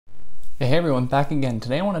Hey everyone, back again.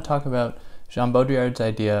 Today I want to talk about Jean Baudrillard's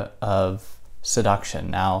idea of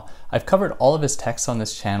seduction. Now, I've covered all of his texts on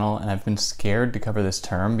this channel and I've been scared to cover this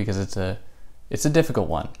term because it's a difficult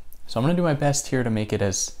one. So I'm going to do my best here to make it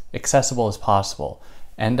as accessible as possible.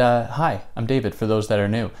 And hi, I'm David, for those that are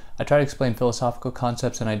new. I try to explain philosophical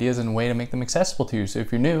concepts and ideas in a way to make them accessible to you. So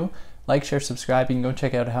if you're new, like, share, subscribe. You can go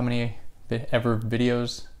check out how many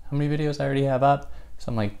videos I already have up.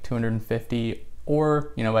 Something like 250.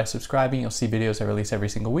 Or, by subscribing, you'll see videos I release every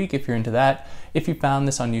single week if you're into that. If you found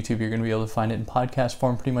this on YouTube, you're going to be able to find it in podcast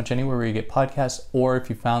form pretty much anywhere where you get podcasts. Or if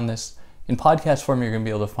you found this in podcast form, you're going to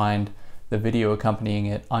be able to find the video accompanying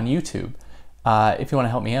it on YouTube. If you want to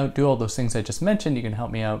help me out, do all those things I just mentioned. You can help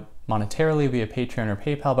me out monetarily via Patreon or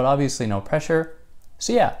PayPal, but obviously no pressure.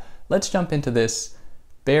 So yeah, let's jump into this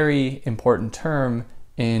very important term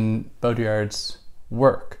in Baudrillard's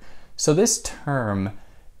work. So this term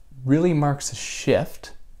really marks a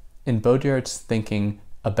shift in Baudrillard's thinking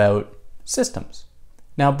about systems.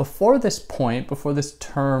 Now, before this point, before this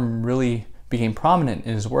term really became prominent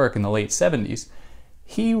in his work in the late 70s,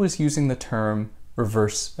 he was using the term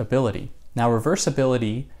reversibility. Now,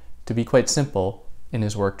 reversibility, to be quite simple in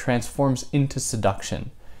his work, transforms into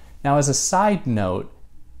seduction. Now, as a side note,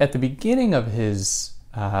 at the beginning of his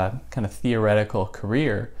kind of theoretical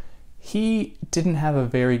career, he didn't have a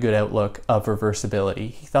very good outlook of reversibility.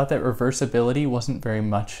 He thought that reversibility wasn't very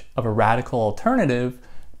much of a radical alternative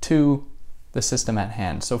to the system at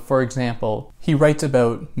hand. So for example, he writes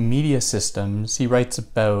about media systems, he writes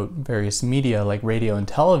about various media like radio and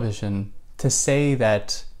television to say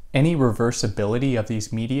that any reversibility of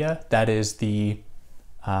these media, that is the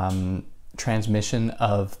transmission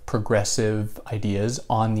of progressive ideas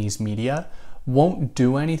on these media, won't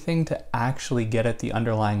do anything to actually get at the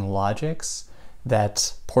underlying logics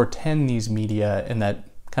that portend these media and that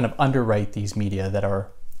kind of underwrite these media that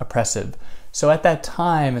are oppressive. So at that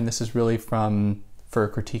time, and this is really for a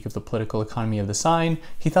critique of the political economy of the sign,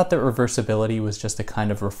 he thought that reversibility was just a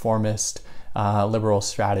kind of reformist liberal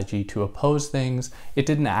strategy to oppose things. It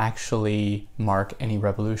didn't actually mark any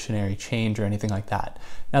revolutionary change or anything like that.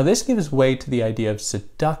 Now this gives way to the idea of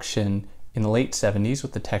seduction in the late 70s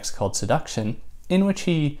with the text called Seduction, in which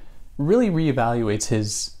he really reevaluates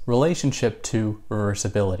his relationship to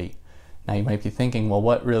reversibility. Now you might be thinking, well,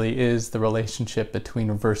 what really is the relationship between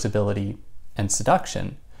reversibility and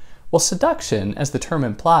seduction? Well, seduction, as the term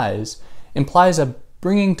implies a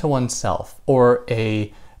bringing to oneself, or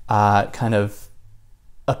a kind of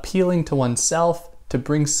appealing to oneself to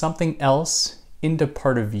bring something else into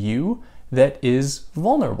part of you that is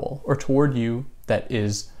vulnerable, or toward you that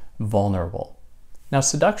is vulnerable. Now,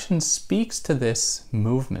 seduction speaks to this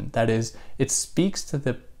movement. That is, it speaks to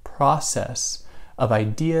the process of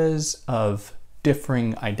ideas, of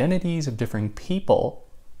differing identities, of differing people,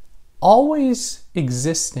 always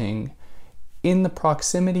existing in the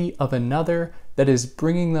proximity of another that is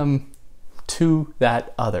bringing them to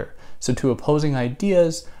that other. So two opposing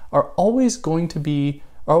ideas are always going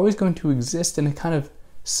to exist in a kind of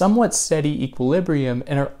somewhat steady equilibrium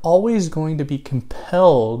and are always going to be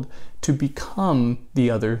compelled to become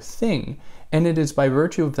the other thing. And it is by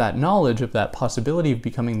virtue of that knowledge, of that possibility of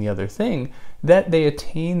becoming the other thing, that they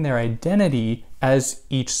attain their identity as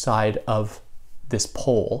each side of this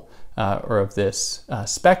pole or of this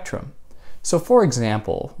spectrum. So for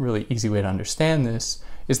example, really easy way to understand this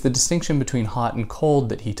is the distinction between hot and cold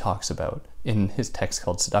that he talks about in his text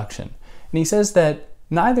called Seduction. And he says that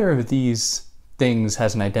neither of these things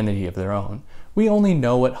has an identity of their own. We only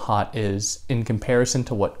know what hot is in comparison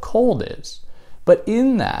to what cold is. But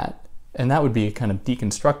in that, and that would be a kind of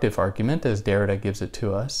deconstructive argument as Derrida gives it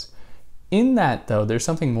to us, in that though, there's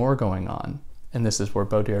something more going on. And this is where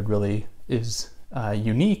Baudrillard really is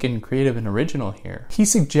unique and creative and original here. He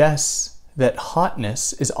suggests that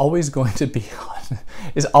hotness is always going to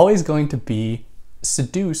be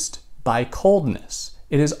seduced by coldness.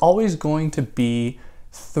 It is always going to be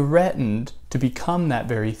threatened to become that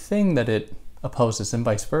very thing that it opposes, and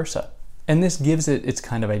vice versa. And this gives it its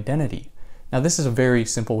kind of identity. Now this is a very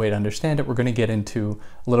simple way to understand it. We're going to get into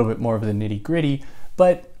a little bit more of the nitty-gritty,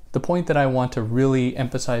 but the point that I want to really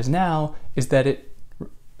emphasize now is that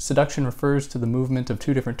seduction refers to the movement of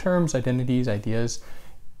two different terms, identities, ideas,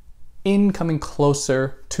 in coming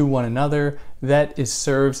closer to one another that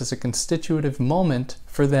serves as a constitutive moment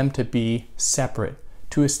for them to be separate,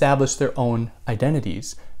 to establish their own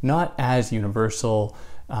identities, not as universal,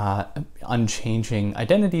 unchanging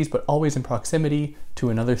identities, but always in proximity to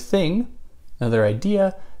another thing, another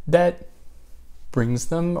idea that brings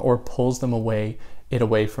them or pulls them away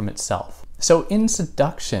from itself. So in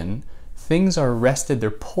seduction, things are arrested, they're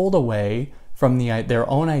pulled away from their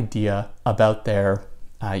own idea about their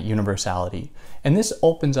universality. And this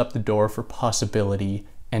opens up the door for possibility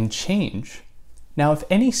and change. Now, if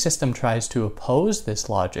any system tries to oppose this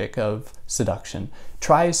logic of seduction,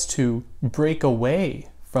 tries to break away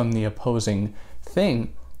from the opposing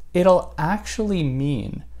thing, it'll actually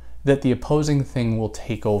mean that the opposing thing will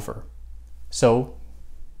take over. So,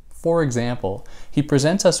 for example, he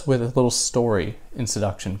presents us with a little story in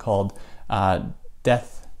Seduction called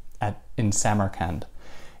Death in Samarkand.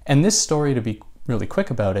 And this story, to be really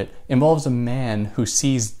quick about it, involves a man who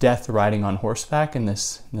sees death riding on horseback in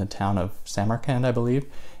the town of Samarkand, I believe.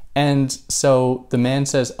 And so the man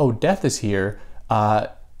says, "Oh, death is here.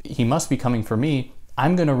 He must be coming for me.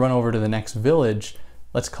 I'm going to run over to the next village.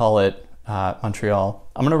 Let's call it Montreal.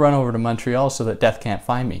 I'm going to run over to Montreal so that death can't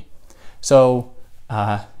find me." So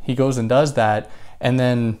he goes and does that. And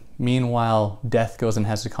then meanwhile, death goes and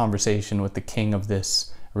has a conversation with the king of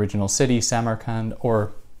this original city, Samarkand,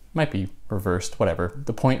 or might be reversed, whatever.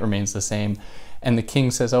 The point remains the same. And the king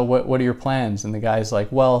says, "Oh, what are your plans?" And the guy's like,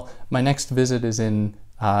 "Well, my next visit is in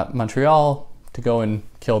Montreal to go and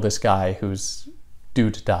kill this guy who's due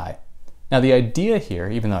to die." Now, the idea here,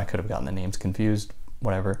 even though I could have gotten the names confused,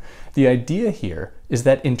 whatever, the idea here is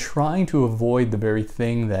that in trying to avoid the very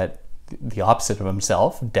thing that the opposite of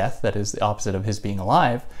himself, death, that is the opposite of his being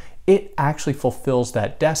alive, it actually fulfills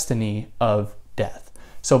that destiny of death.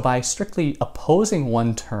 So by strictly opposing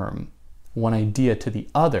one term, one idea to the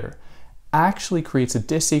other, actually creates a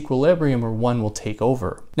disequilibrium where one will take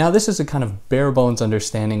over. Now, this is a kind of bare bones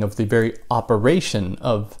understanding of the very operation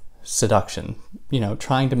of seduction,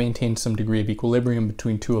 trying to maintain some degree of equilibrium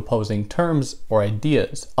between two opposing terms or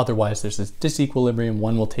ideas. Otherwise, there's this disequilibrium,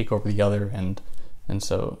 one will take over the other, and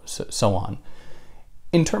so on.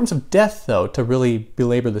 In terms of death, though, to really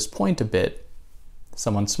belabor this point a bit,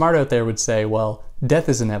 someone smart out there would say, well, death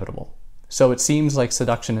is inevitable. So it seems like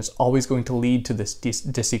seduction is always going to lead to this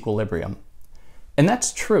disequilibrium. And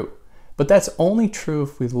that's true, but that's only true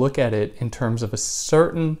if we look at it in terms of a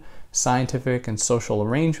certain scientific and social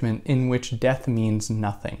arrangement in which death means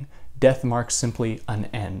nothing. Death marks simply an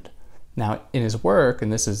end. Now, in his work,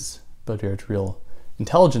 and this is Baudrillard's real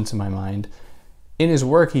intelligence in my mind, in his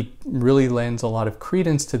work he really lends a lot of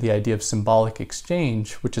credence to the idea of symbolic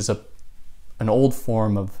exchange, which is an old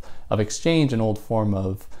form of exchange, an old form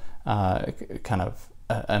of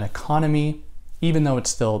an economy, even though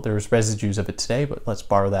there's residues of it today, but let's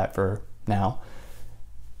borrow that for now.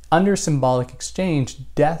 Under symbolic exchange,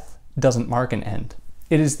 death doesn't mark an end.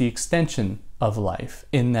 It is the extension of life,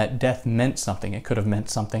 in that death meant something. It could have meant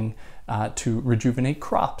something to rejuvenate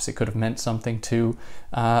crops. It could have meant something to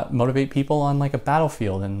motivate people on like a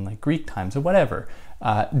battlefield in like Greek times or whatever.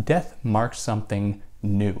 Death marked something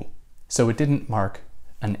new. So it didn't mark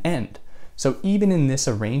an end. So even in this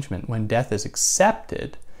arrangement, when death is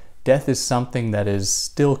accepted, death is something that is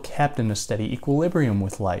still kept in a steady equilibrium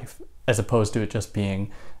with life, as opposed to it just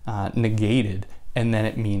being negated, and then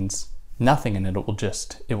it means nothing and it will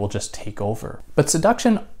just take over. But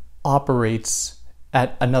seduction operates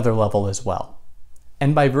at another level as well.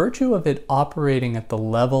 And by virtue of it operating at the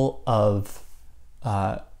level of,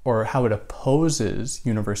 or how it opposes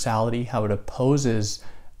universality, how it opposes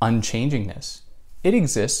unchangingness, it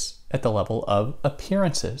exists at the level of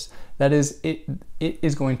appearances. That is, it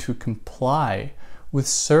is going to comply with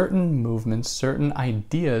certain movements, certain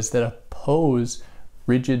ideas that oppose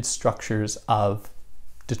rigid structures of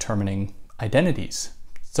determining identities,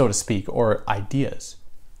 so to speak, or ideas.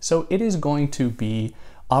 So it is going to be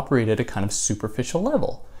operated at a kind of superficial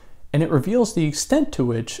level. And it reveals the extent to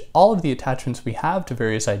which all of the attachments we have to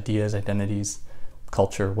various ideas, identities,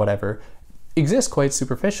 culture, whatever, exist quite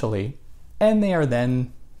superficially, and they are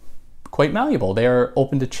then quite malleable. They are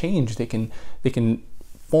open to change. They can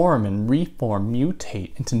form and reform,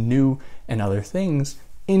 mutate into new and other things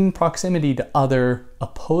in proximity to other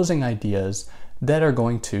opposing ideas that are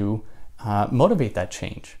going to motivate that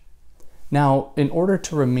change. Now, in order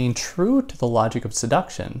to remain true to the logic of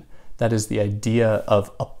seduction, that is the idea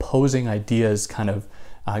of opposing ideas kind of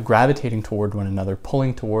gravitating toward one another,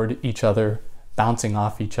 pulling toward each other, bouncing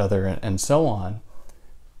off each other, and so on,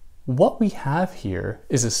 what we have here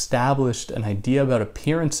is established an idea about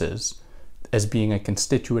appearances as being a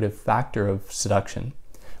constitutive factor of seduction,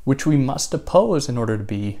 which we must oppose in order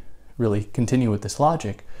to really continue with this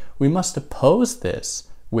logic. We must oppose this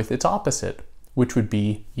with its opposite, which would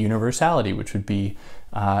be universality, which would be,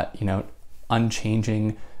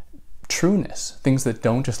 unchanging trueness, things that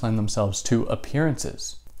don't just lend themselves to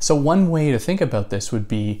appearances. So one way to think about this would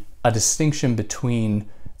be a distinction between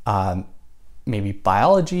maybe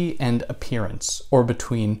biology and appearance, or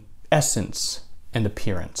between essence and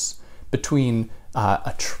appearance, between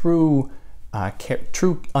a true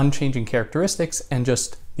unchanging characteristics and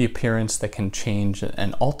just the appearance that can change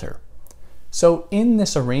and alter. So in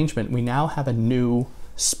this arrangement, we now have a new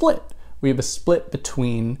split. We have a split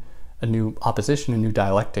between a new opposition, a new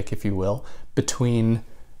dialectic, if you will, between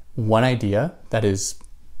one idea, that is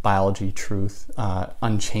biology, truth,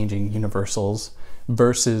 unchanging universals,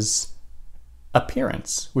 versus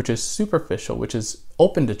appearance, which is superficial, which is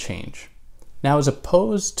open to change. Now, as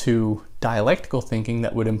opposed to dialectical thinking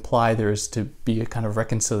that would imply there is to be a kind of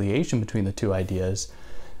reconciliation between the two ideas,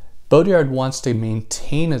 Baudrillard wants to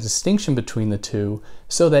maintain a distinction between the two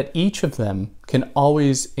so that each of them can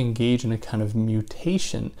always engage in a kind of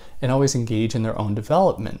mutation and always engage in their own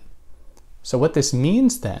development. So what this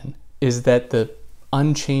means then is that the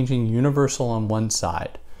unchanging universal on one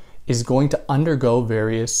side is going to undergo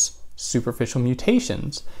various superficial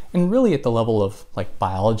mutations. And really at the level of like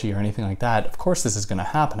biology or anything like that, of course this is going to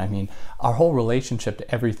happen. I mean, our whole relationship to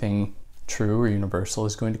everything true or universal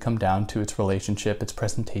is going to come down to its relationship, its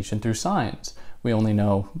presentation through science. We only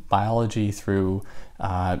know biology through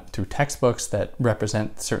textbooks that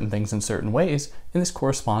represent certain things in certain ways, and this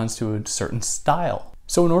corresponds to a certain style.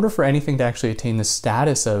 So in order for anything to actually attain the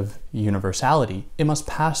status of universality, it must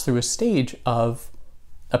pass through a stage of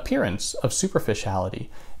appearance, of superficiality.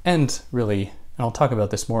 And really, and I'll talk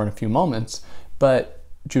about this more in a few moments, but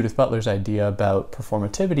Judith Butler's idea about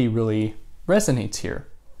performativity really resonates here,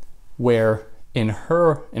 where in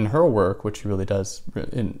her work, which she really does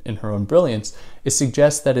in her own brilliance, it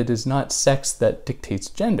suggests that it is not sex that dictates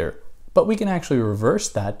gender, but we can actually reverse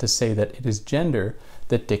that to say that it is gender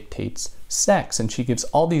that dictates sex. And she gives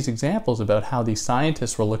all these examples about how these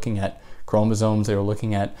scientists were looking at chromosomes, they were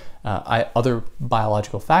looking at other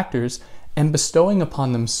biological factors, and bestowing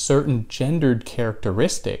upon them certain gendered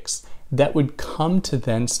characteristics that would come to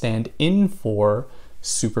then stand in for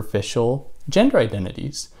superficial gender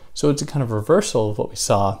identities. So it's a kind of reversal of what we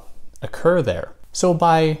saw occur there. So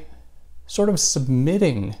by sort of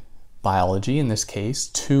submitting biology, in this case,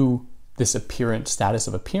 to this appearance, status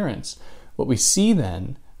of appearance, what we see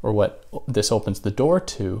then, or what this opens the door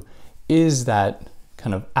to, is that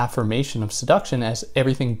kind of affirmation of seduction as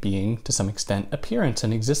everything being, to some extent, appearance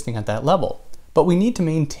and existing at that level. But we need to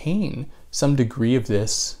maintain some degree of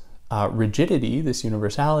this rigidity, this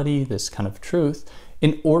universality, this kind of truth,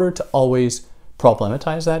 in order to always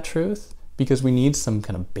problematize that truth, because we need some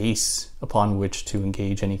kind of base upon which to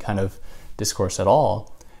engage any kind of discourse at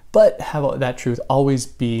all, but have that truth always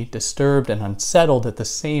be disturbed and unsettled at the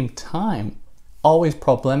same time, always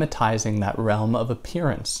problematizing that realm of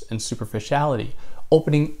appearance and superficiality,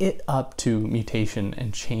 opening it up to mutation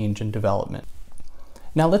and change and development.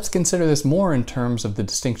 Now let's consider this more in terms of the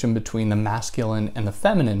distinction between the masculine and the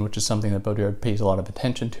feminine, which is something that Baudrillard pays a lot of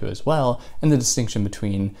attention to as well, and the distinction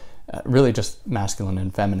between really just masculine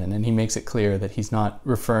and feminine. And he makes it clear that he's not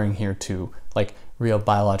referring here to like real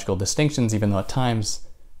biological distinctions, even though at times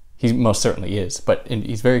he most certainly is, but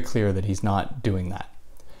he's very clear that he's not doing that.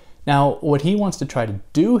 Now, what he wants to try to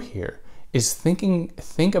do here is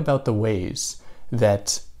think about the ways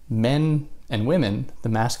that men and women, the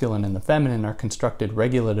masculine and the feminine, are constructed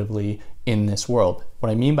regulatively in this world. What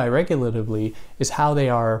I mean by regulatively is how they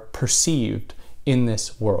are perceived in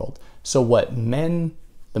this world. So what men,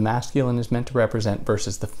 the masculine, is meant to represent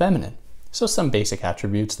versus the feminine. So some basic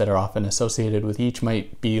attributes that are often associated with each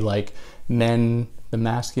might be like men, the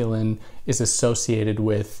masculine is associated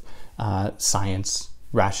with science,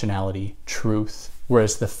 rationality, truth,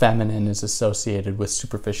 whereas the feminine is associated with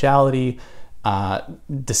superficiality,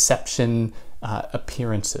 deception,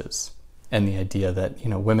 appearances, and the idea that, you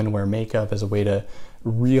know, women wear makeup as a way to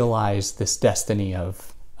realize this destiny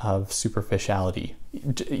of superficiality.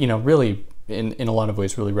 You know, really, in a lot of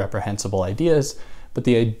ways, really reprehensible ideas. But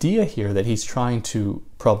the idea here that he's trying to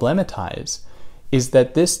problematize is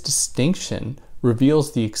that this distinction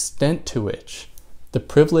reveals the extent to which the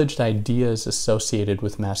privileged ideas associated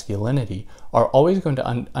with masculinity are always going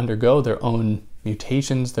to undergo their own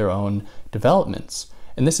mutations, their own developments.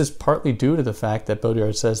 And this is partly due to the fact that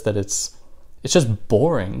Baudrillard says that it's just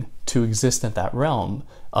boring to exist in that realm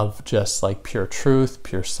of just like pure truth,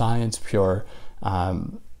 pure science, pure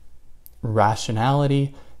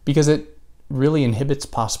rationality, because it really inhibits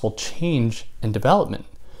possible change and development.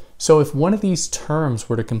 So if one of these terms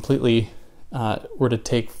were to completely were to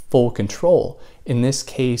take full control, in this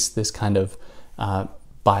case, this kind of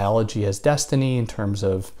biology as destiny in terms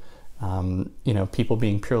of you know, people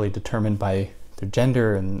being purely determined by their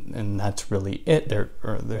gender and that's really it,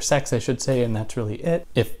 or their sex, I should say, and that's really it.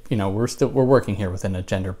 If, you know, we're working here within a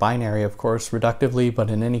gender binary, of course, reductively, but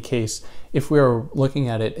in any case, if we're looking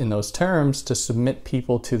at it in those terms, to submit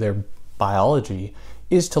people to their biology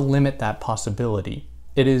is to limit that possibility.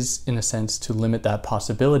 It is, in a sense, to limit that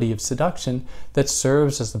possibility of seduction that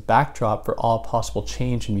serves as the backdrop for all possible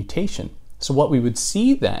change and mutation. So what we would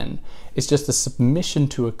see then is just a submission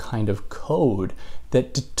to a kind of code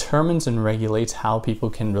that determines and regulates how people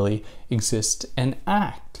can really exist and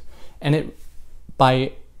act. And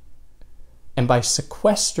by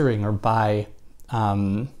sequestering or by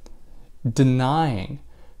denying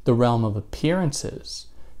the realm of appearances,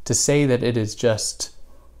 to say that it is just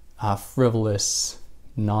frivolous,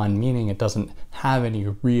 non-meaning, it doesn't have any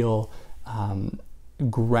real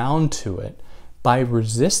ground to it, by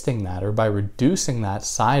resisting that or by reducing that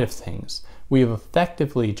side of things, we have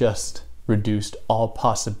effectively just reduced all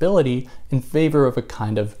possibility in favor of a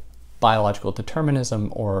kind of biological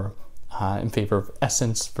determinism, or in favor of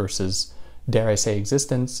essence versus, dare I say,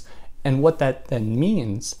 existence. And what that then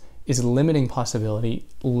means is limiting possibility,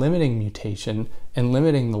 limiting mutation, and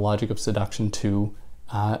limiting the logic of seduction to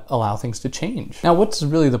allow things to change. Now, what's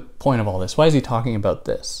really the point of all this? Why is he talking about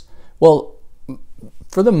this? Well,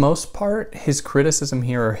 for the most part, his criticism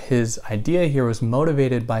here, or his idea here, was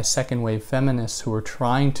motivated by second wave feminists who were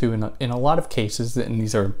trying to, in a lot of cases, and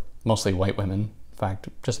these are mostly white women, in fact,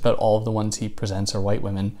 just about all of the ones he presents are white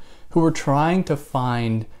women, who were trying to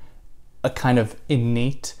find a kind of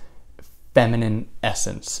innate feminine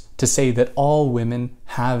essence, to say that all women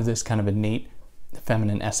have this kind of innate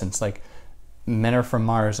feminine essence, like men are from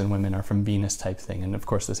Mars and women are from Venus type thing. And of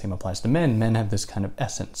course the same applies to men. Men have this kind of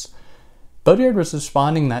essence. Baudrillard was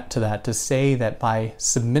responding to that to say that by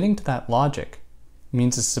submitting to that logic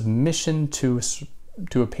means a submission to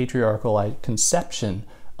a patriarchal conception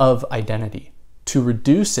of identity, to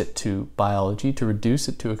reduce it to biology, to reduce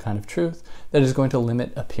it to a kind of truth that is going to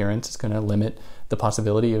limit appearance, it's going to limit the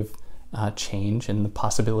possibility of change and the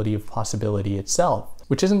possibility of possibility itself,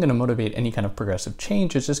 which isn't going to motivate any kind of progressive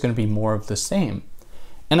change. It's just going to be more of the same.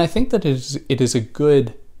 And I think that it is a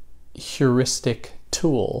good heuristic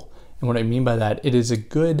tool. And what I mean by that, it is a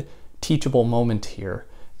good teachable moment here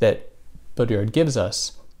that Baudrillard gives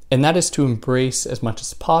us, and that is to embrace as much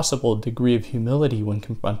as possible a degree of humility when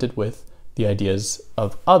confronted with the ideas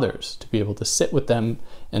of others, to be able to sit with them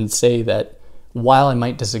and say that while I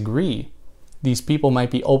might disagree, these people might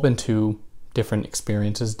be open to different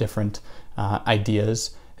experiences, different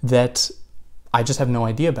ideas that I just have no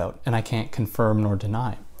idea about and I can't confirm nor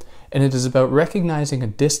deny. And it is about recognizing a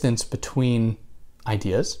distance between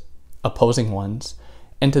ideas, opposing ones,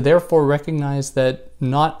 and to therefore recognize that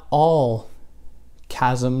not all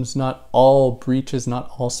chasms, not all breaches, not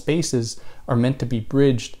all spaces are meant to be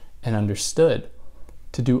bridged and understood.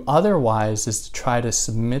 To do otherwise is to try to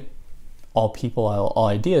submit all people, all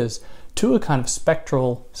ideas, to a kind of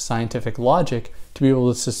spectral scientific logic, to be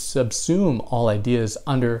able to subsume all ideas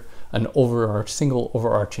under an single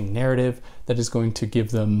overarching narrative that is going to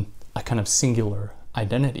give them a kind of singular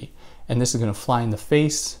identity. And this is going to fly in the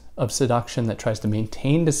face of seduction that tries to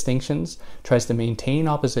maintain distinctions, tries to maintain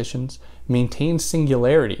oppositions, maintain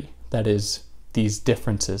singularity, that is, these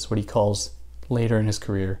differences, what he calls later in his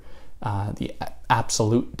career, the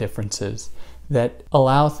absolute differences, that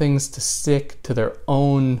allow things to stick to their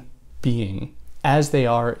own being as they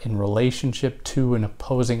are in relationship to an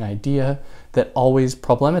opposing idea that always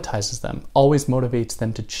problematizes them, always motivates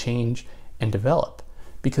them to change and develop.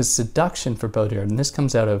 Because seduction for Baudrillard, and this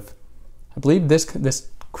comes out of, I believe this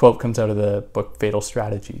quote comes out of the book Fatal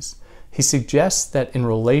Strategies. He suggests that in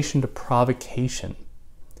relation to provocation,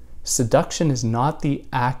 seduction is not the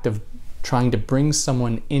act of trying to bring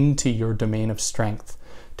someone into your domain of strength,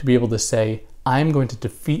 to be able to say, I'm going to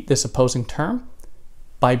defeat this opposing term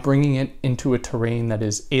by bringing it into a terrain that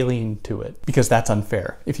is alien to it, because that's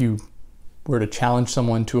unfair. If you were to challenge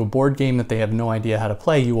someone to a board game that they have no idea how to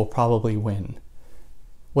play, you will probably win.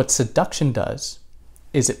 What seduction does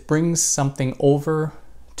is it brings something over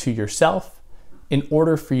to yourself in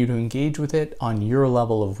order for you to engage with it on your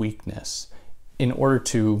level of weakness, in order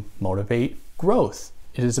to motivate growth.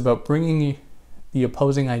 It is about bringing the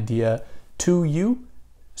opposing idea to you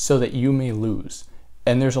so that you may lose.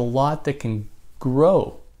 And there's a lot that can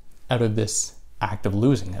grow out of this act of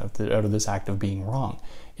losing, out of this act of being wrong.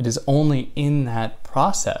 It is only in that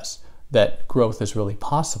process that growth is really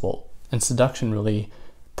possible. And seduction really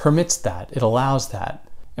permits that. It allows that.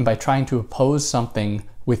 And by trying to oppose something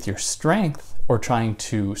with your strength, or trying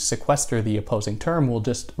to sequester the opposing term, will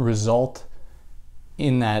just result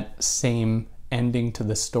in that same ending to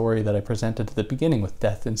the story that I presented at the beginning with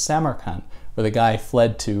Death in Samarkand, where the guy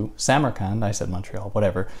fled to Samarkand, I said Montreal,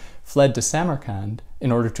 whatever, fled to Samarkand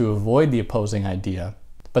in order to avoid the opposing idea,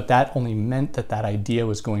 but that only meant that that idea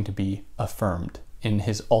was going to be affirmed in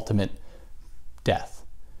his ultimate death.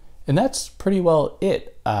 And that's pretty well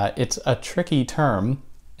it. It's a tricky term,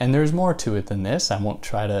 and there's more to it than this. I won't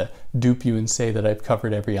try to dupe you and say that I've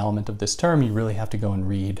covered every element of this term. You really have to go and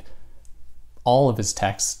read all of his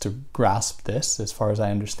texts to grasp this, as far as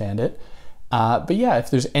I understand it. But yeah,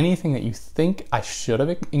 if there's anything that you think I should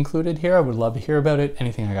have included here, I would love to hear about it.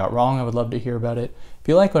 Anything I got wrong, I would love to hear about it. If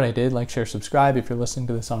you like what I did, like, share, subscribe. If you're listening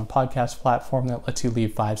to this on a podcast platform that lets you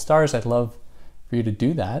leave 5 stars, I'd love for you to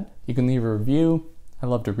do that. You can leave a review. I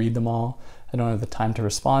love to read them all. I don't have the time to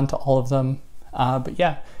respond to all of them. But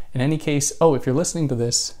yeah, in any case, if you're listening to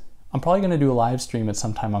this, I'm probably going to do a live stream at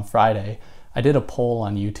some time on Friday. I did a poll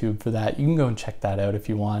on YouTube for that. You can go and check that out if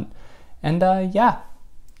you want. And yeah,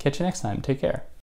 catch you next time. Take care.